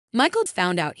Michael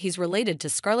found out he's related to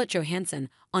Scarlett Johansson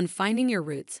on Finding Your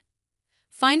Roots.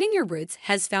 Finding Your Roots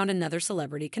has found another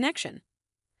celebrity connection.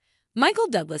 Michael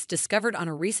Douglas discovered on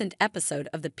a recent episode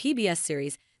of the PBS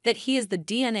series that he is the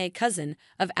DNA cousin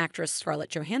of actress Scarlett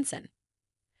Johansson.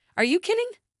 Are you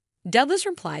kidding? Douglas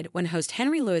replied when host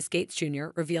Henry Louis Gates Jr.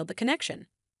 revealed the connection.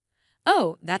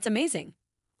 Oh, that's amazing.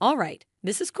 All right,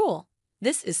 this is cool.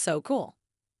 This is so cool.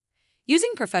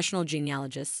 Using professional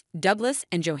genealogists, Douglas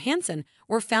and Johansson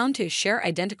were found to share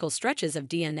identical stretches of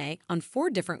DNA on 4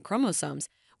 different chromosomes,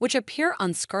 which appear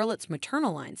on Scarlett's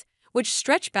maternal lines, which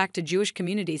stretch back to Jewish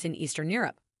communities in Eastern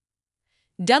Europe.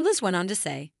 Douglas went on to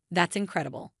say, "That's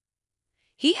incredible."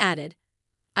 He added,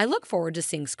 "I look forward to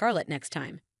seeing Scarlett next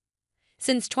time."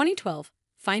 Since 2012,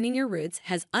 Finding Your Roots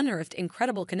has unearthed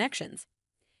incredible connections.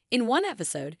 In one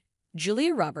episode,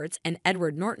 Julia Roberts and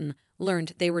Edward Norton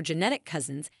learned they were genetic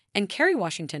cousins, and Kerry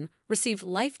Washington received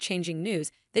life-changing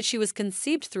news that she was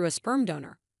conceived through a sperm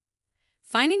donor.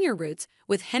 Finding Your Roots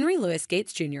with Henry Louis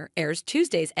Gates Jr. airs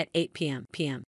Tuesdays at 8 p.m.